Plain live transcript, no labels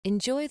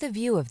Enjoy the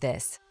view of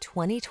this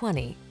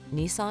 2020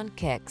 Nissan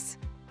Kicks.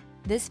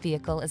 This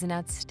vehicle is an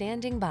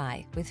outstanding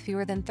buy with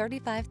fewer than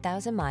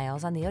 35,000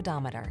 miles on the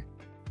odometer.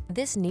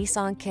 This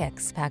Nissan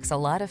Kicks packs a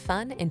lot of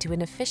fun into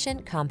an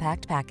efficient,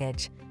 compact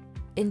package.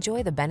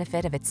 Enjoy the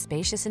benefit of its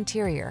spacious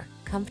interior,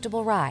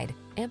 comfortable ride,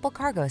 ample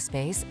cargo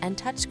space, and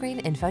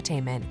touchscreen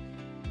infotainment.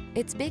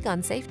 It's big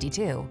on safety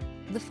too.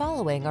 The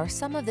following are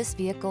some of this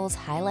vehicle's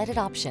highlighted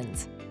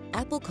options: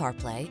 Apple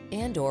CarPlay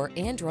and/or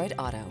Android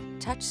Auto,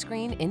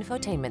 touchscreen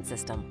infotainment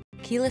system,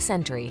 keyless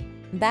entry,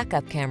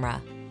 backup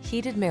camera,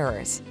 heated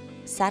mirrors,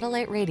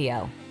 satellite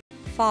radio,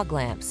 fog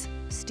lamps,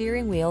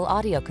 steering wheel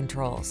audio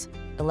controls,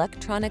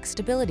 electronic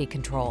stability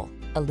control,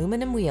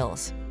 aluminum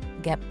wheels.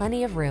 Get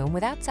plenty of room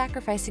without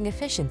sacrificing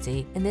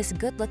efficiency in this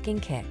good-looking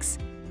Kicks.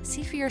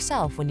 See for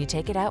yourself when you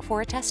take it out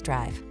for a test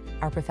drive.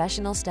 Our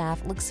professional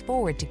staff looks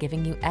forward to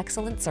giving you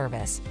excellent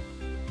service.